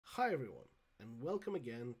Hi everyone, and welcome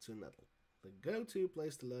again to Nettle, the go-to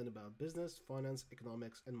place to learn about business, finance,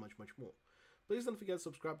 economics, and much more. Please don't forget to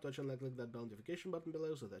subscribe, touch and click that bell notification button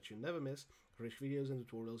below so that you never miss fresh videos and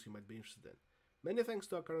tutorials you might be interested in. Many thanks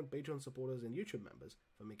to our current Patreon supporters and YouTube members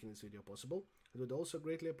for making this video possible. It would also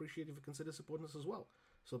greatly appreciate if you consider supporting us as well.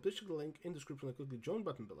 So please check the link in the description and click the join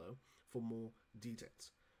button below for more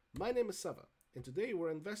details. My name is Sava, and today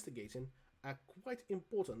we're investigating a quite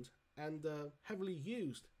important and heavily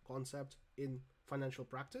used concept in financial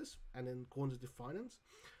practice and in quantitative finance,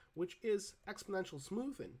 which is exponential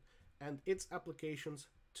smoothing and its applications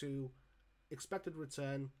to expected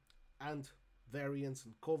return and variance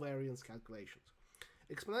and covariance calculations.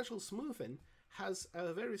 Exponential smoothing has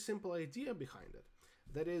a very simple idea behind it.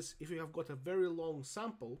 That is, if you have got a very long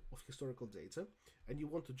sample of historical data and you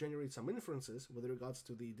want to generate some inferences with regards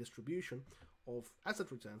to the distribution of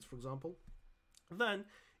asset returns, for example, then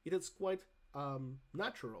it is quite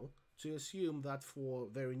natural to assume that for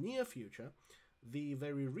very near future, the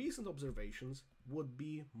very recent observations would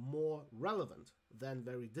be more relevant than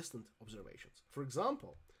very distant observations. For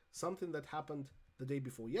example, something that happened the day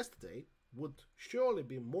before yesterday would surely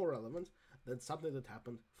be more relevant than something that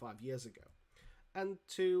happened 5 years ago. And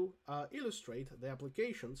to illustrate the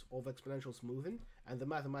applications of exponential smoothing and the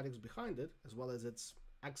mathematics behind it, as well as its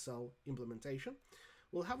Excel implementation,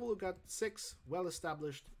 we'll have a look at 6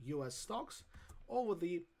 well-established US stocks over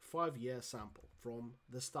the 5-year sample from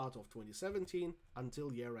the start of 2017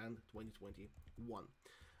 until year-end 2021.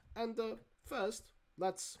 And first,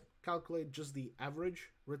 let's calculate just the average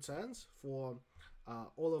returns for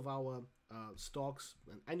all of our stocks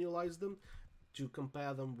and annualize them to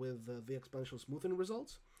compare them with the exponential smoothing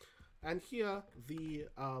results. And here, the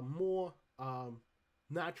more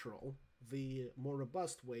natural, the more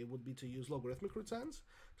robust way would be to use logarithmic returns.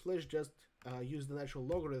 So let's just use the natural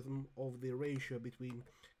logarithm of the ratio between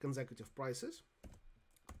consecutive prices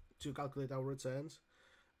to calculate our returns,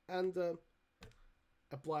 and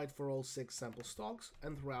apply it for all 6 sample stocks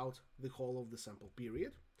and throughout the whole of the sample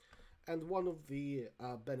period. And one of the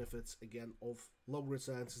benefits, again, of log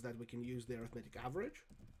returns is that we can use the arithmetic average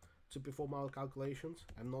to perform our calculations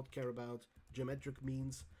and not care about geometric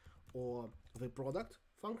means or the product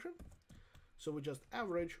function. So we just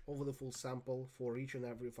average over the full sample for each and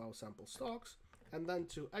every of our sample stocks, and then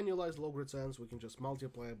to annualize log returns, we can just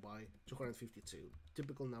multiply by 252,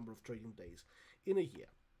 typical number of trading days in a year.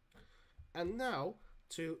 And now,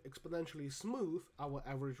 to exponentially smooth our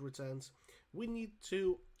average returns, we need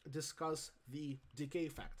to discuss the decay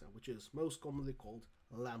factor, which is most commonly called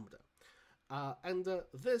lambda.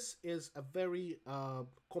 This is a very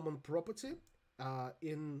common property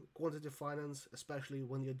in quantitative finance, especially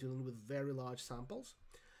when you're dealing with very large samples.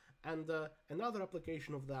 And another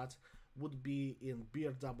application of that would be in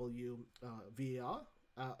BRW VAR,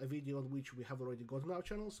 a video on which we have already got on our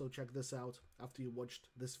channel, so check this out after you watched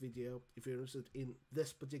this video if you're interested in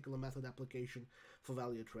this particular method application for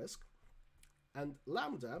value at risk. And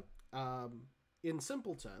lambda, in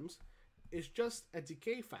simple terms, is just a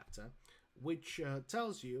decay factor which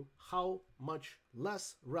tells you how much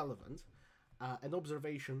less relevant an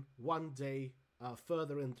observation one day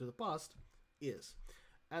further into the past is.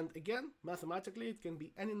 And again, mathematically, it can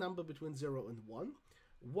be any number between 0 and 1.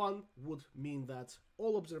 1 would mean that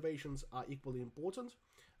all observations are equally important.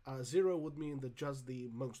 0 would mean that just the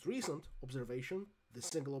most recent observation, the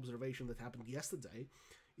single observation that happened yesterday,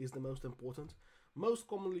 is the most important. Most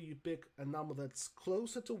commonly, you pick a number that's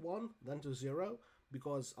closer to 1 than to 0,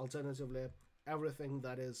 because alternatively, everything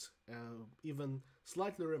that is even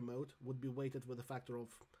slightly remote would be weighted with a factor of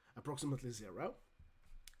approximately 0.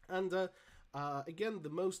 And again, the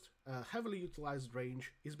most heavily utilized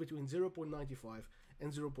range is between 0.95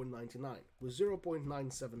 and 0.99, with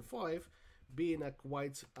 0.975 being a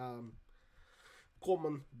quite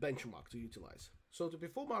common benchmark to utilize. So to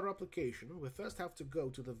perform our application, we first have to go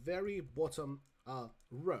to the very bottom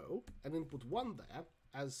row and input 1 there,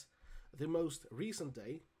 as the most recent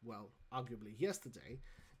day, well, arguably yesterday,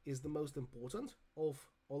 is the most important of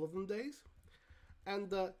all of them days.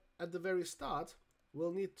 And at the very start,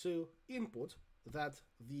 we'll need to input that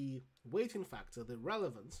the weighting factor, the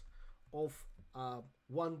relevance of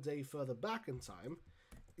 1 day further back in time,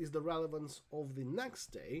 is the relevance of the next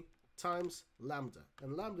day times lambda.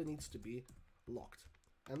 And lambda needs to be locked.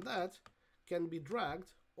 And that can be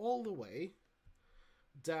dragged all the way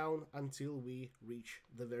down until we reach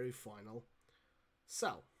the very final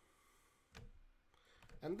cell.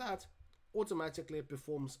 And that automatically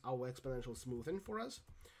performs our exponential smoothing for us,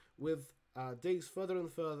 with days further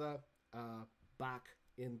and further back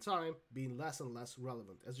in time being less and less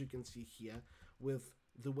relevant, as you can see here, with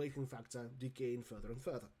the weighting factor decaying further and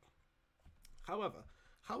further. However,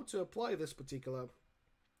 how to apply this particular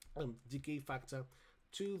decay factor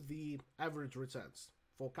to the average returns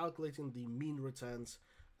for calculating the mean returns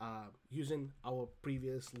using our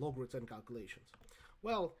previous log return calculations?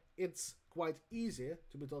 Well, it's quite easy,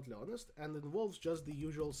 to be totally honest, and involves just the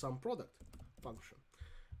usual sum product function.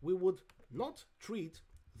 We would not treat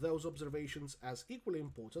those observations as equally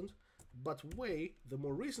important, but weigh the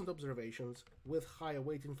more recent observations with higher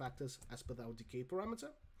weighting factors as per our decay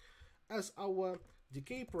parameter. As our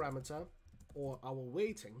decay parameter, or our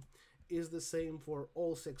weighting, is the same for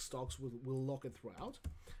all 6 stocks, we'll lock it throughout,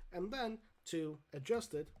 and then to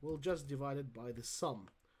adjust it, we'll just divide it by the sum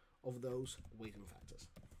of those weighting factors.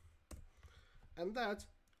 And that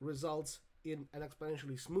results in an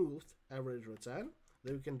exponentially smoothed average return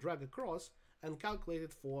that we can drag across and calculate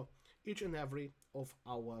it for each and every of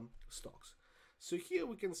our stocks. So here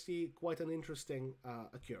we can see quite an interesting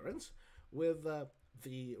occurrence, with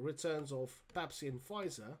the returns of Pepsi and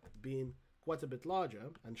Pfizer being quite a bit larger,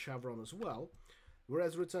 and Chevron as well,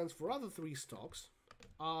 whereas returns for other 3 stocks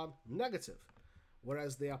are negative,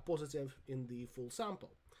 whereas they are positive in the full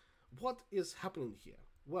sample. What is happening here?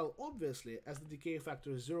 Well, obviously, as the decay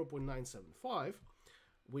factor is 0.975,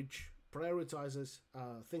 which prioritizes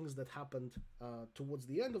things that happened towards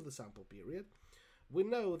the end of the sample period, we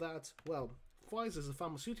know that, well, Pfizer is a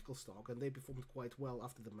pharmaceutical stock and they performed quite well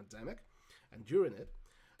after the pandemic and during it.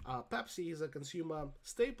 Pepsi is a consumer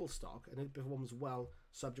staple stock and it performs well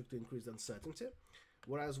subject to increased uncertainty,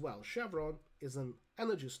 whereas, well, Chevron is an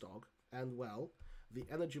energy stock and, well, the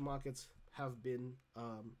energy markets have been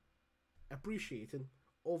appreciating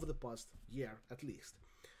over the past year at least,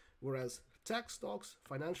 whereas tech stocks,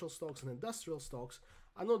 financial stocks, and industrial stocks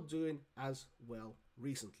are not doing as well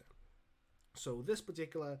recently. So this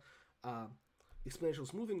particular exponential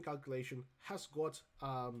smoothing calculation has got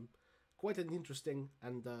quite an interesting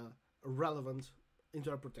and relevant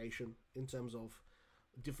interpretation in terms of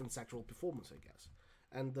different sectoral performance, I guess.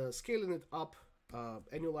 And scaling it up,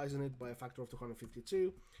 annualizing it by a factor of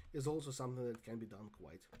 252 is also something that can be done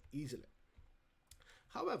quite easily.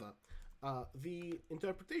 However, the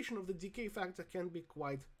interpretation of the decay factor can be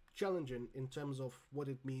quite challenging in terms of what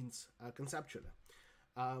it means conceptually.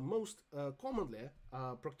 Most commonly,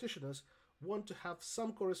 practitioners want to have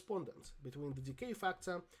some correspondence between the decay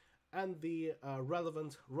factor and the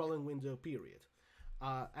relevant rolling window period.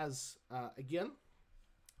 Again,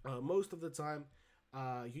 most of the time,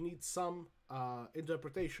 you need some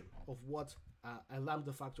interpretation of what a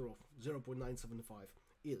lambda factor of 0.975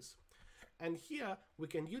 is. And here we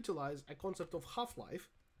can utilize a concept of half-life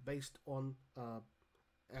based on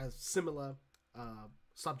a similar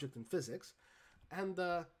subject in physics, and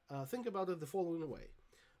think about it the following way.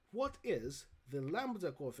 What is the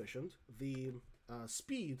lambda coefficient, the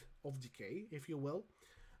speed of decay, if you will,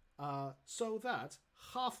 so that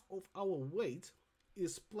half of our weight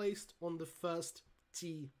is placed on the first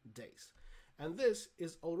t days? And this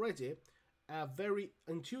is already a very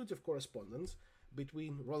intuitive correspondence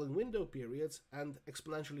between rolling window periods and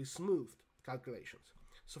exponentially smoothed calculations.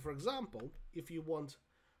 So for example, if you want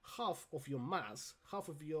half of your mass, half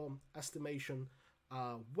of your estimation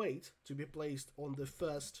weight to be placed on the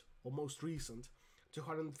first or most recent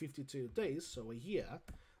 252 days, so a year,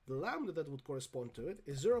 the lambda that would correspond to it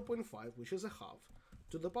is 0.5, which is a half,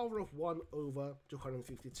 to the power of 1 over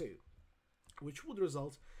 252, which would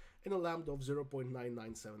result in a lambda of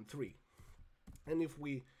 0.9973. And if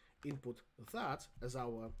we input that as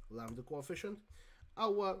our lambda coefficient,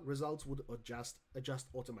 our results would adjust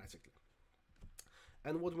automatically.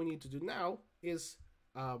 And what we need to do now is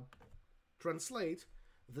translate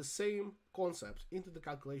the same concept into the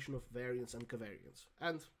calculation of variance and covariance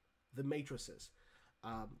and the matrices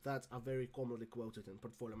that are very commonly quoted in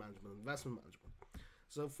portfolio management and investment management.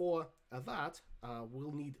 So for that,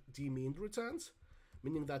 we'll need d-mean returns,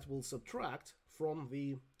 meaning that we'll subtract from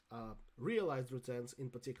the realized returns in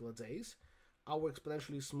particular days our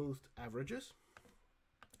exponentially smoothed averages,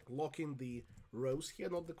 locking the rows here,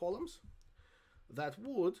 not the columns. That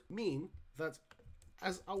would mean that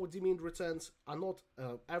as our d-mean returns are not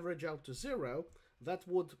average out to 0, that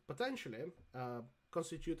would potentially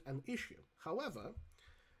constitute an issue. However,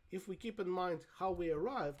 if we keep in mind how we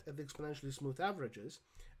arrived at the exponentially smooth averages,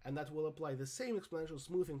 and that will apply the same exponential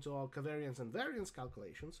smoothing to our covariance and variance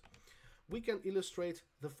calculations, we can illustrate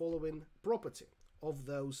the following property of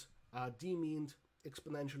those d-meaned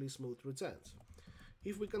exponentially smooth returns.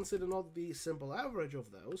 If we consider not the simple average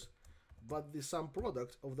of those, but the sum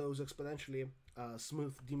product of those exponentially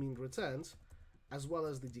smooth d-mean returns, as well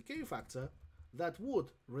as the decay factor, that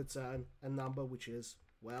would return a number which is,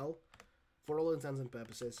 well, for all intents and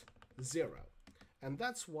purposes, 0. And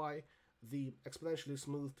that's why the exponentially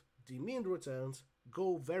smoothed d-mean returns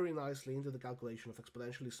go very nicely into the calculation of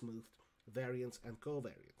exponentially smoothed variance and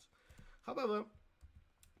covariance. However,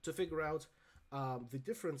 to figure out the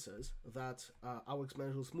differences that our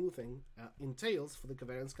exponential smoothing entails for the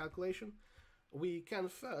covariance calculation, we can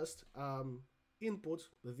first input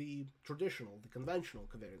the conventional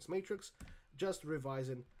covariance matrix, just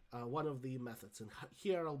revising one of the methods. And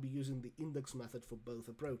here I'll be using the index method for both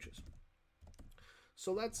approaches.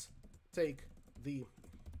 So let's take the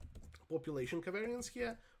population covariance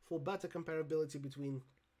here for better comparability between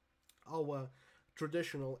our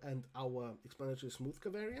traditional and our exponentially smooth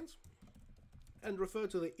covariance, and refer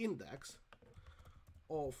to the index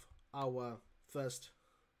of our first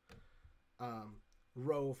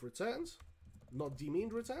row of returns, not d-mean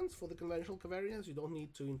returns for the conventional covariance. You don't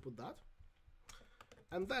need to input that.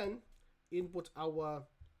 And then input our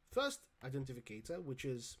first identificator, which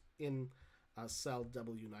is in cell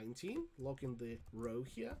W19, lock in the row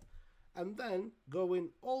here, and then going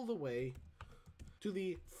all the way to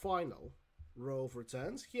the final row of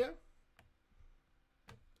returns here,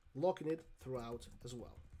 locking it throughout as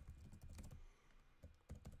well.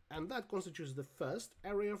 And that constitutes the first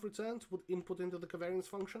array of returns would input into the covariance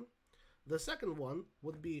function. The second one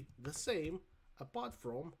would be the same apart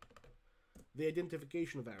from the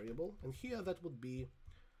identification variable, and here that would be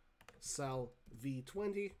cell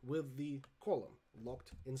V20 with the column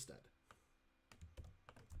locked instead.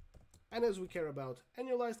 And as we care about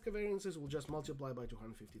annualized covariances, we'll just multiply by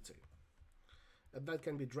 252. And that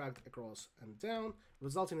can be dragged across and down,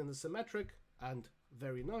 resulting in a symmetric and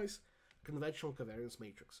very nice conventional covariance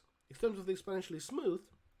matrix. In terms of the exponentially smooth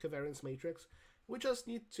covariance matrix, we just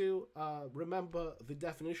need to remember the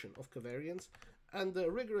definition of covariance and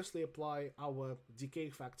rigorously apply our decay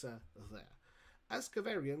factor there, as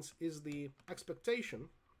covariance is the expectation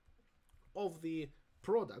of the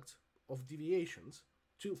product of deviations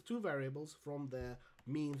to two variables from their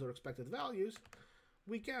means or expected values.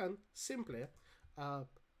 We can simply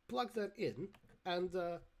plug that in, and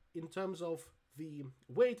in terms of the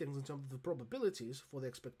weightings, in terms of the probabilities for the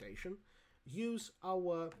expectation, use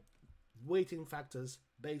our weighting factors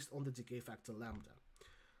based on the decay factor lambda.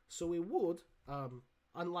 So we would,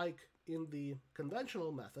 unlike in the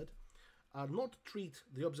conventional method, not treat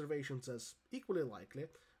the observations as equally likely,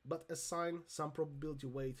 but assign some probability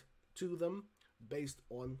weight to them based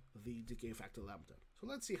on the decay factor lambda. So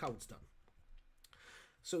let's see how it's done.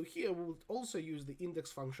 So here we'll also use the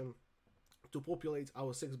index function to populate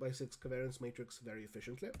our 6x6 covariance matrix very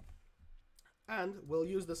efficiently. And we'll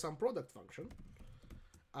use the sum product function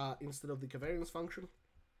instead of the covariance function.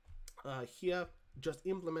 Here, just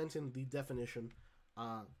implementing the definition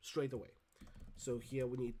straight away. So here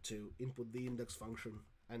we need to input the index function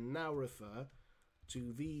and now refer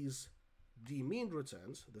to these d-mean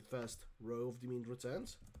returns, the first row of d-mean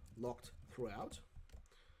returns, locked throughout.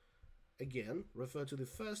 Again, refer to the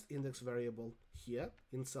first index variable here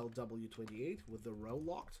in cell W28 with the row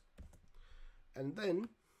locked, and then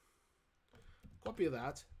copy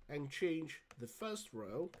that and change the first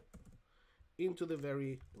row into the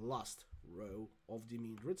very last row of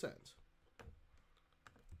d-mean returns.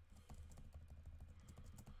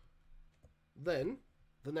 Then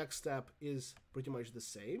the next step is pretty much the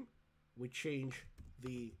same. We change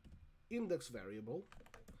the index variable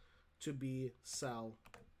to be cell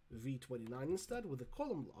V29 instead, with the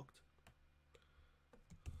column locked.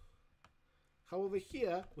 However,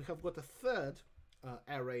 here we have got a third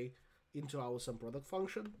array into our sum product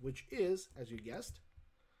function, which is, as you guessed,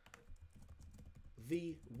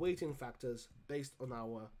 the weighting factors based on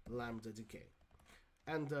our lambda decay.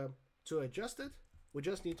 And to adjust it, we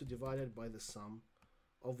just need to divide it by the sum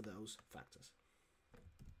of those factors.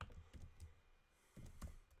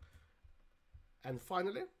 And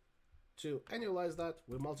finally, to annualize that,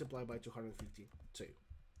 we multiply by 252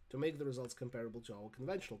 to make the results comparable to our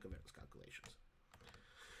conventional covariance calculations.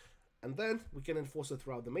 And then we can enforce it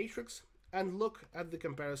throughout the matrix and look at the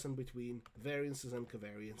comparison between variances and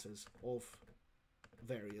covariances of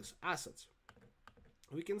various assets.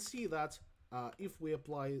 We can see that if we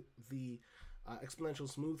apply the exponential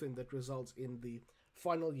smoothing that results in the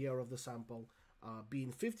final year of the sample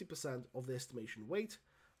being 50% of the estimation weight,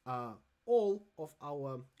 all of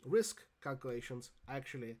our risk calculations are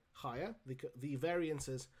actually higher. The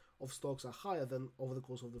variances of stocks are higher than over the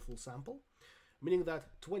course of the full sample, meaning that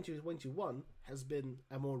 2021 has been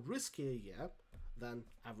a more riskier year than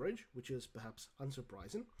average, which is perhaps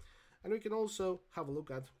unsurprising. And we can also have a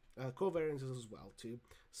look at covariances as well to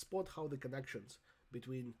spot how the connections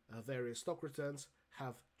between various stock returns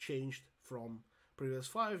have changed from previous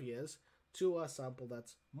 5 years to a sample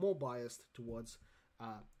that's more biased towards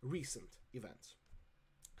recent events.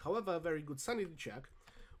 However, a very good sanity check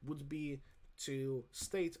would be to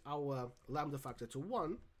state our lambda factor to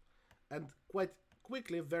 1 and quite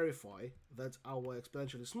quickly verify that our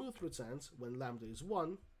exponentially smooth returns when lambda is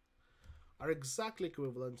 1 are exactly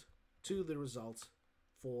equivalent to the results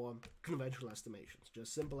for conventional estimations,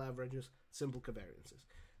 just simple averages, simple covariances.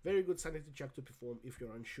 Very good sanity check to perform if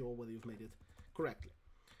you're unsure whether you've made it correctly.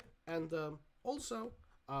 And also,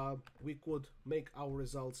 we could make our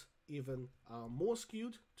results even more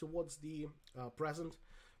skewed towards the present.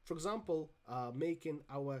 For example, making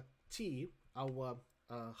our T, our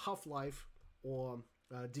half-life or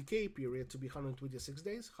decay period to be 126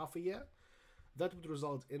 days, half a year. That would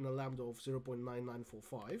result in a lambda of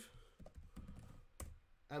 0.9945.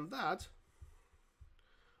 And that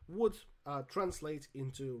would translate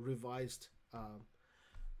into revised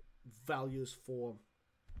values for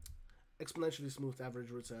exponentially smooth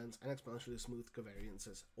average returns and exponentially smooth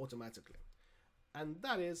covariances automatically. And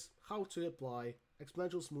that is how to apply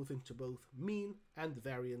exponential smoothing to both mean and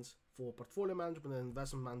variance for portfolio management and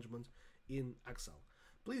investment management in Excel.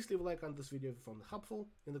 Please leave a like on this video if you found it helpful.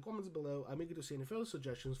 In the comments below, I'm eager to see any further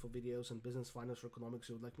suggestions for videos on business, finance, or economics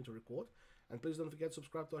you would like me to record. And please don't forget to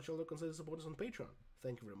subscribe to our channel and consider support us on Patreon.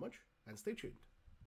 Thank you very much, and stay tuned.